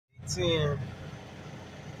10.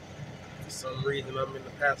 For some reason, I'm in the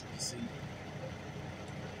passenger seat.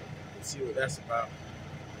 Let's see what that's about.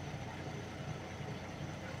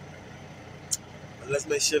 But let's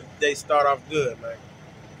make sure the day start off good, man.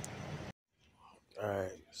 All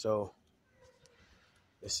right, so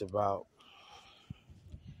it's about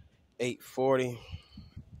 8:40.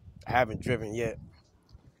 I haven't driven yet.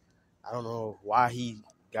 I don't know why he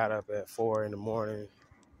got up at 4 in the morning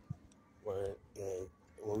when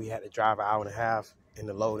we had to drive an hour and a half, and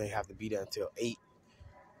the load didn't have to be there until 8.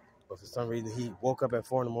 But for some reason, he woke up at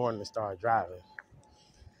 4 in the morning and started driving.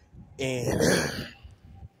 And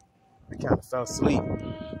I kind of fell asleep.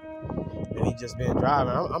 And he just been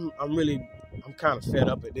driving. I'm kind of fed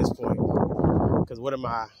up at this point. Because what am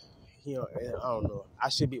I, I don't know.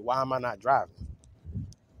 Why am I not driving?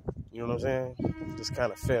 You know what I'm saying? I'm just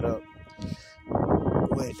kind of fed up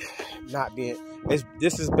with not being,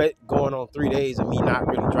 this is going on 3 days of me not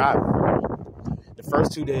really driving. The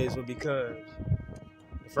first 2 days were because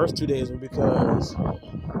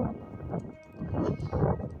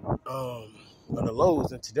of the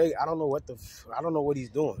loads, and today I don't know what he's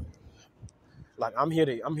doing. Like I'm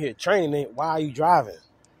here training it. Why are you driving?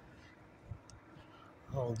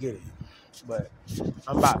 I don't get it. But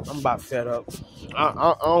I'm about fed up.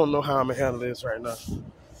 I don't know how I'm gonna handle this right now.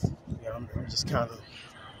 Yeah, I'm just kind of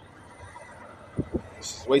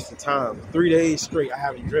just wasting time. 3 days straight I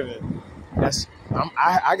haven't driven.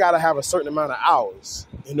 I gotta have a certain amount of hours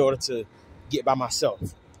in order to get by myself.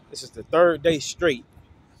 This is the 3rd day straight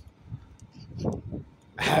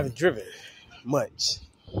I haven't driven much.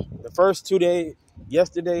 The first 2 days,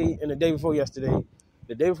 yesterday and the day before yesterday,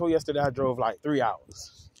 I drove like 3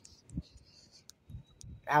 hours.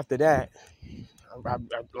 After that, I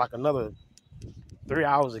like another 3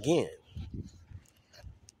 hours again.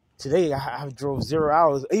 Today, I drove 0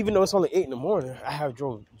 hours. Even though it's only 8 in the morning, I have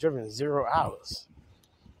driven 0 hours.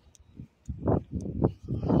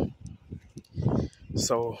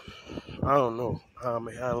 So, I don't know how I'm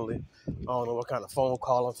going to handle it. I don't know what kind of phone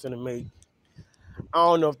call I'm finna make. I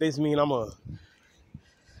don't know if this means I'm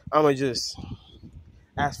gonna just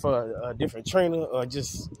ask for a different trainer or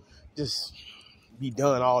just be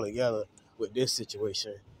done altogether with this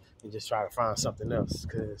situation and just try to find something else,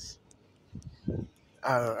 because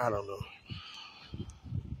I don't know.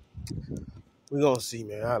 We're gonna see,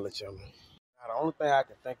 man. I'll let y'all know. Now, the only thing I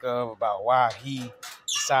can think of about why he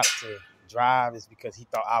decided to drive is because he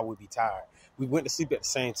thought I would be tired. We went to sleep at the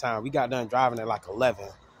same time. We got done driving at like 11.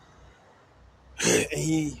 And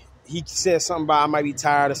he said something about I might be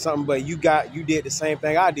tired or something, but you did the same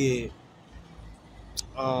thing I did.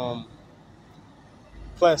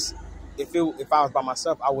 Plus, if I was by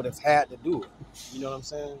myself, I would have had to do it. You know what I'm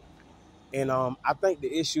saying? And I think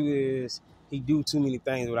the issue is he do too many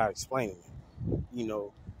things without explaining it. You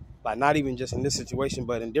know, like not even just in this situation,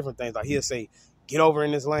 but in different things. Like he'll say, "Get over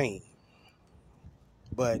in this lane,"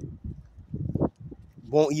 but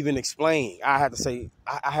won't even explain. I had to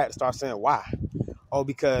start saying why. Oh,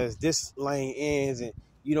 because this lane ends and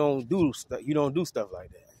you don't do stuff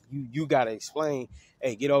like that. You gotta explain,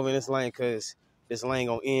 hey, get over in this lane because this lane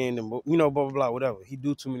gonna end and blah blah blah whatever. He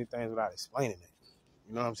do too many things without explaining it.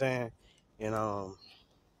 You know what I'm saying? And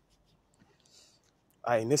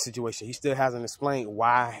in this situation, he still hasn't explained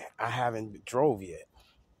why I haven't drove yet.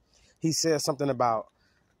 He said something about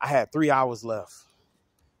I had 3 hours left,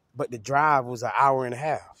 but the drive was an hour and a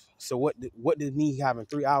half. So what did me having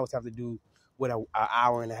 3 hours have to do with an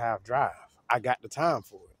hour and a half drive? I got the time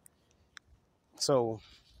for it. So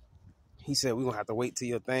he said we're gonna have to wait till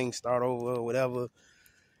your thing start over or whatever.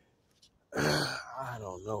 I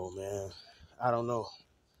don't know, man. I don't know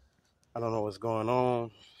what's going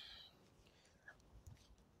on.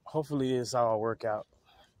 Hopefully it's all work out.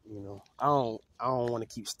 You know, I don't want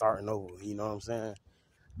to keep starting over. You know what I'm saying?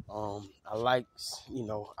 I like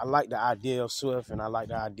the idea of Swift and I like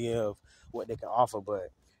the idea of what they can offer,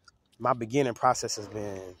 but my beginning process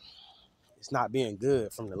it's not being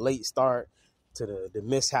good, from the late start to the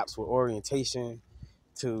mishaps with orientation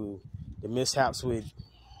to the mishaps with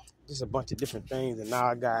just a bunch of different things. And now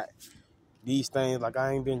I got these things, like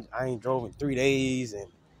I ain't drove in 3 days,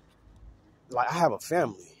 and like I have a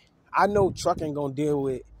family. I know truck ain't gonna deal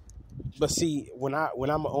with, but see, when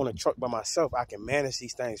I'm on a truck by myself, I can manage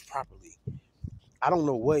these things properly. I don't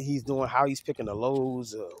know what he's doing, how he's picking the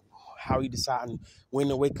loads, how he deciding when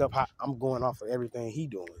to wake up. I'm going off of everything he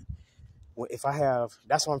doing.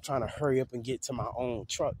 That's why I'm trying to hurry up and get to my own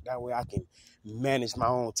truck. That way I can manage my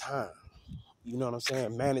own time. You know what I'm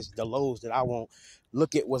saying? Manage the loads that I want.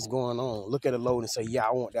 Look at what's going on. Look at a load and say, yeah,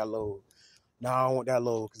 I want that load. No, I want that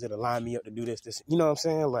load because it'll line me up to do this. You know what I'm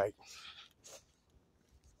saying? Like,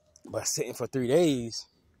 But sitting for 3 days,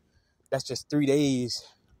 that's just 3 days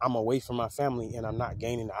I'm away from my family and I'm not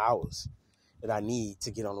gaining the hours that I need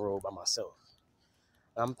to get on the road by myself.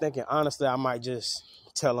 And I'm thinking, honestly, I might just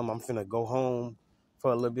tell them I'm finna go home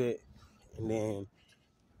for a little bit and then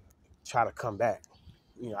try to come back.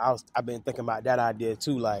 You know, I've been thinking about that idea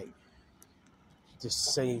too, like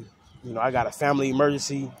just say, you know, I got a family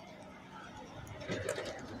emergency,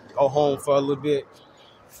 go home for a little bit,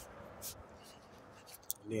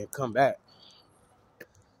 and then come back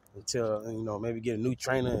until, you know, maybe get a new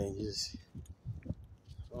trainer and just,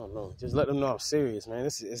 I don't know, just let them know I'm serious, man.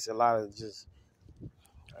 It's a lot of just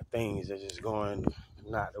things that just going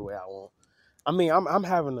not the way I want. I mean, I'm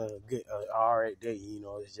having a good, all right day, you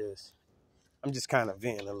know. It's just I'm just kind of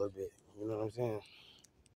venting a little bit, you know what I'm saying?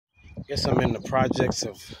 Guess I'm in the projects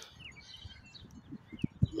of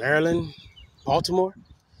Maryland, Baltimore.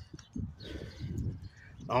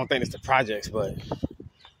 I don't think it's the projects, but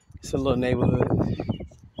it's a little neighborhood.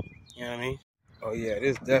 You know what I mean? Oh yeah,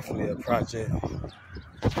 this is definitely a project.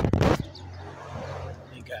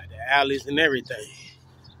 You got the alleys and everything.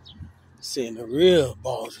 Seeing the real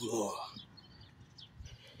Baltimore.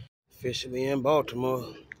 Officially in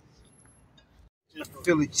Baltimore.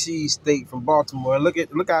 Philly cheesesteak from Baltimore. Look at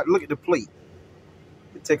the plate.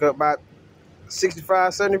 It take up about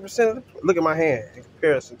 65-70% of the plate. Look at my hand in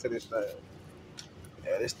comparison to this thing.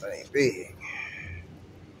 Yeah, this thing big.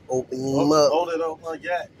 Open them up. Hold it up like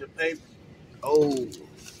that. The paper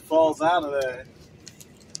falls out of there.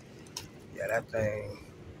 Yeah, that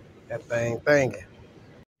thing thinking.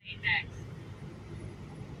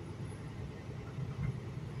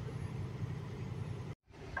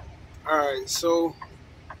 All right, so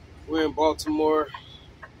we're in Baltimore.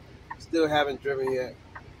 Still haven't driven yet,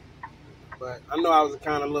 but I know I was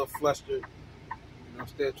kind of a little flustered. I'm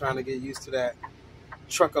still trying to get used to that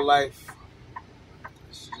trucker life.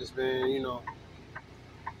 It's just been, you know,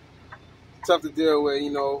 tough to deal with,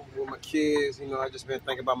 you know, with my kids. You know, I just been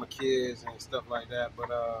thinking about my kids and stuff like that. But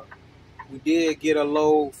we did get a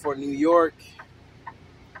load for New York,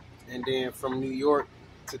 and then from New York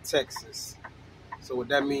to Texas. So what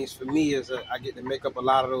that means for me is I get to make up a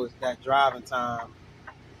lot of that driving time.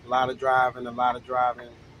 A lot of driving, a lot of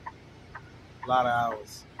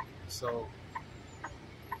hours. So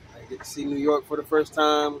I get to see New York for the first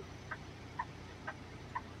time.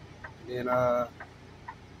 And I've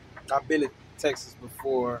been to Texas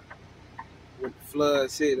before. When the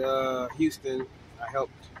floods hit Houston, I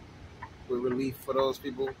helped with relief for those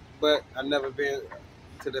people. But I've never been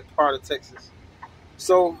to the part of Texas.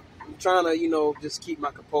 So I'm trying to, you know, just keep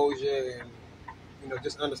my composure and, you know,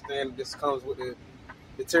 just understand that this comes with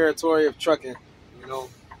the territory of trucking, you know.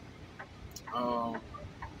 We're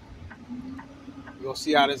going to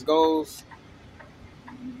see how this goes.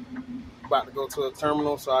 About to go to a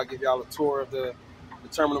terminal, so I'll give y'all a tour of the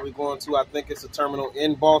terminal we're going to. I think it's a terminal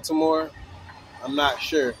in Baltimore. I'm not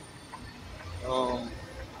sure. But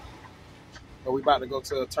we about to go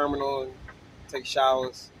to a terminal and take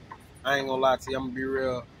showers. I ain't gonna lie to you, I'm gonna be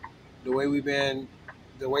real. The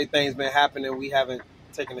way things been happening, we haven't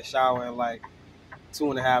taken a shower in like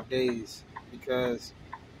 2.5 days because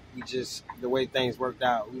the way things worked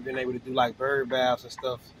out. We've been able to do like bird baths and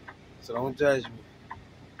stuff, so don't judge me.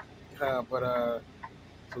 So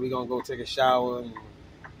we gonna go take a shower and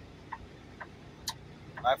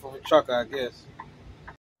life of a trucker, I guess.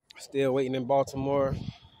 Still waiting in Baltimore.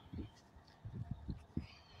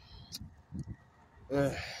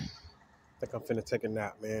 I think I'm finna take a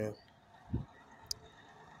nap, man.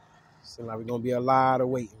 Seems like we're gonna be a lot of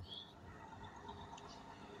waiting.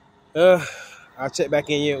 I'll check back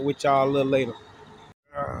in with y'all a little later.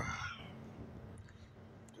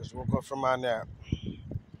 Just woke up from my nap.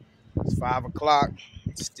 It's 5 o'clock.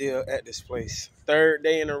 Still at this place. 3rd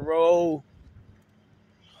day in a row.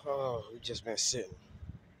 Oh, we just been sitting.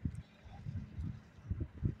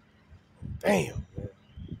 Damn, man.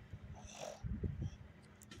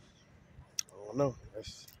 I don't know.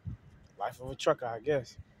 That's life of a trucker, I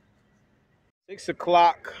guess. 6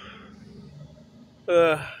 o'clock.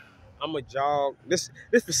 I'm a jog. This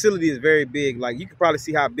facility is very big. Like, you can probably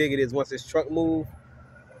see how big it is once this truck moves.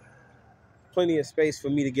 Plenty of space for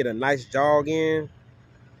me to get a nice jog in.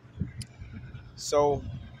 So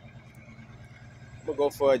I'm gonna go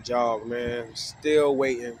for a jog, man. Still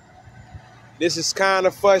waiting. This is kind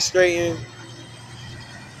of frustrating.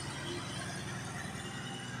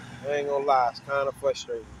 I ain't gonna lie, it's kind of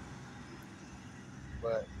frustrating.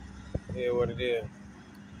 But yeah, what it is.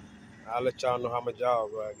 I'll let y'all know how my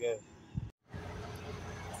jog go, I guess.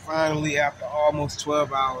 Finally, after almost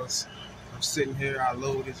 12 hours, I'm sitting here. Our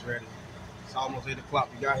load is ready. It's almost 8 o'clock.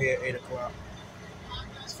 We got here at 8 o'clock.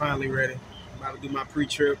 It's finally ready. I'm about to do my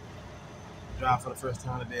pre-trip. Drive for the first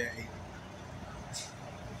time today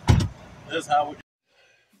at 8. That's how we.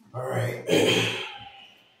 All right.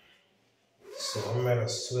 So I'm at a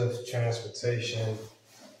Swift Transportation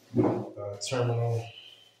terminal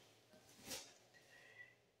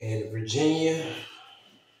in Virginia.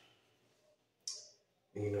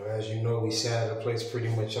 You know, as you know, we sat at a place pretty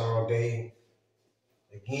much all day.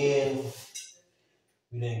 Again,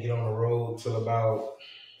 we didn't get on the road till about,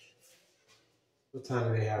 what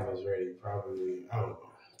time did they have us ready? Probably, I don't know,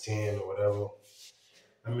 10 or whatever.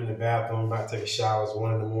 I'm in the bathroom, about to take a shower. It's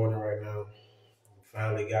 1 in the morning right now. We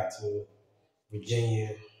finally got to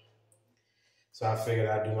Virginia. So I figured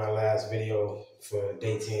I'd do my last video for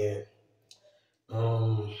day 10.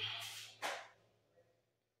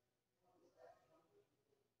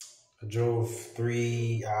 I drove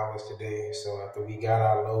 3 hours today. So after we got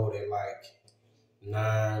our load at like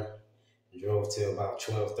 9, drove till about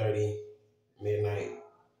 12:30, midnight.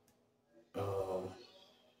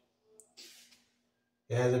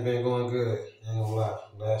 It hasn't been going good. I ain't gonna lie.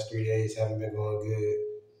 The last 3 days haven't been going good.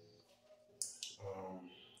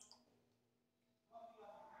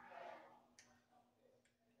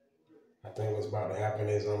 I think what's about to happen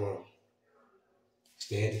is I'm gonna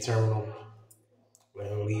stay at the terminal, let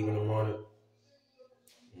him leave in the morning,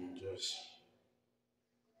 and just,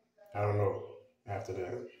 I don't know, after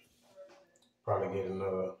that, probably get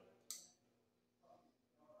another,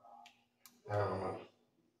 I don't know.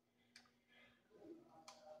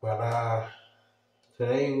 But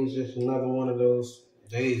today was just another one of those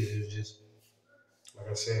days. It was just, like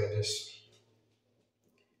I said, I just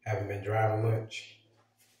haven't been driving much.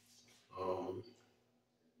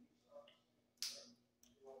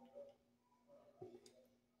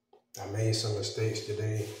 I made some mistakes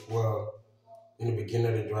today. Well, in the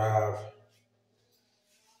beginning of the drive,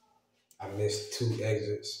 I missed 2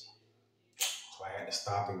 exits, so I had to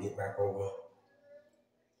stop and get back over.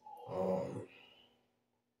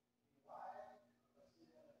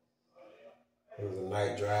 It was a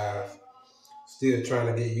night drive. Still trying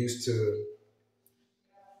to get used to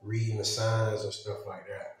reading the signs and stuff like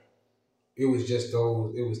that. It was just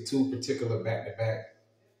those, it was 2 particular back-to-back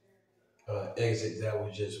exits that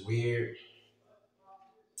was just weird.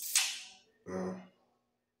 You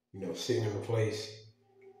know, sitting in the place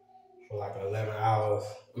for like 11 hours.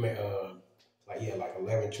 I mean, like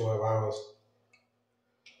 11, 12 hours.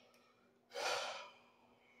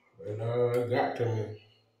 But it got to me,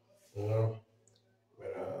 you know.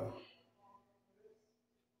 But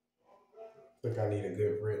I think I need a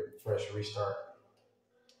good, fresh restart.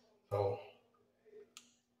 So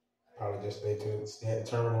probably just stay at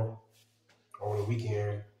the terminal over the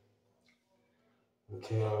weekend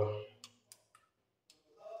until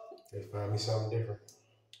they find me something different.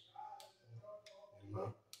 You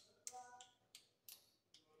know?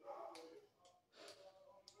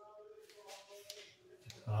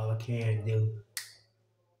 All I can do.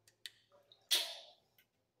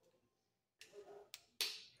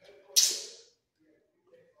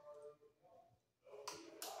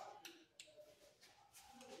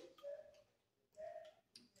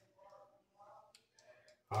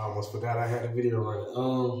 I almost forgot I had a video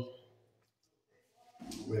running.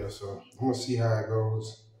 Yeah, so I'm gonna see how it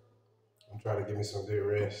goes. I'm trying to give me some good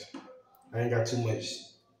rest. I ain't got too much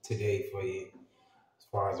today for you as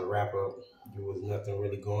far as a wrap up. There was nothing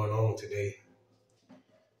really going on today.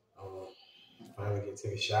 Finally get to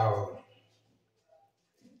take a shower.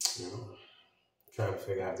 You know, trying to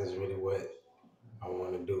figure out if this is really what I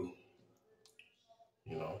want to do.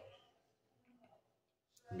 You know,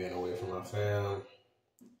 being away from my fam,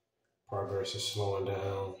 progress is slowing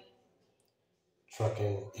down.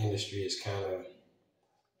 Trucking industry is kind of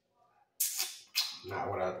not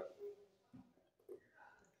what a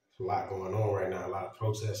lot going on right now. A lot of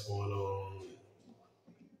protests going on,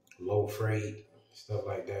 low freight, stuff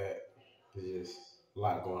like that. There's just a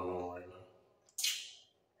lot going on right now.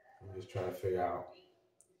 I'm just trying to figure out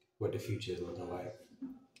what the future is looking like.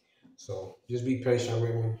 So just be patient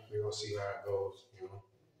with me. We're gonna see how it goes, you know.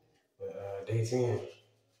 But day 10.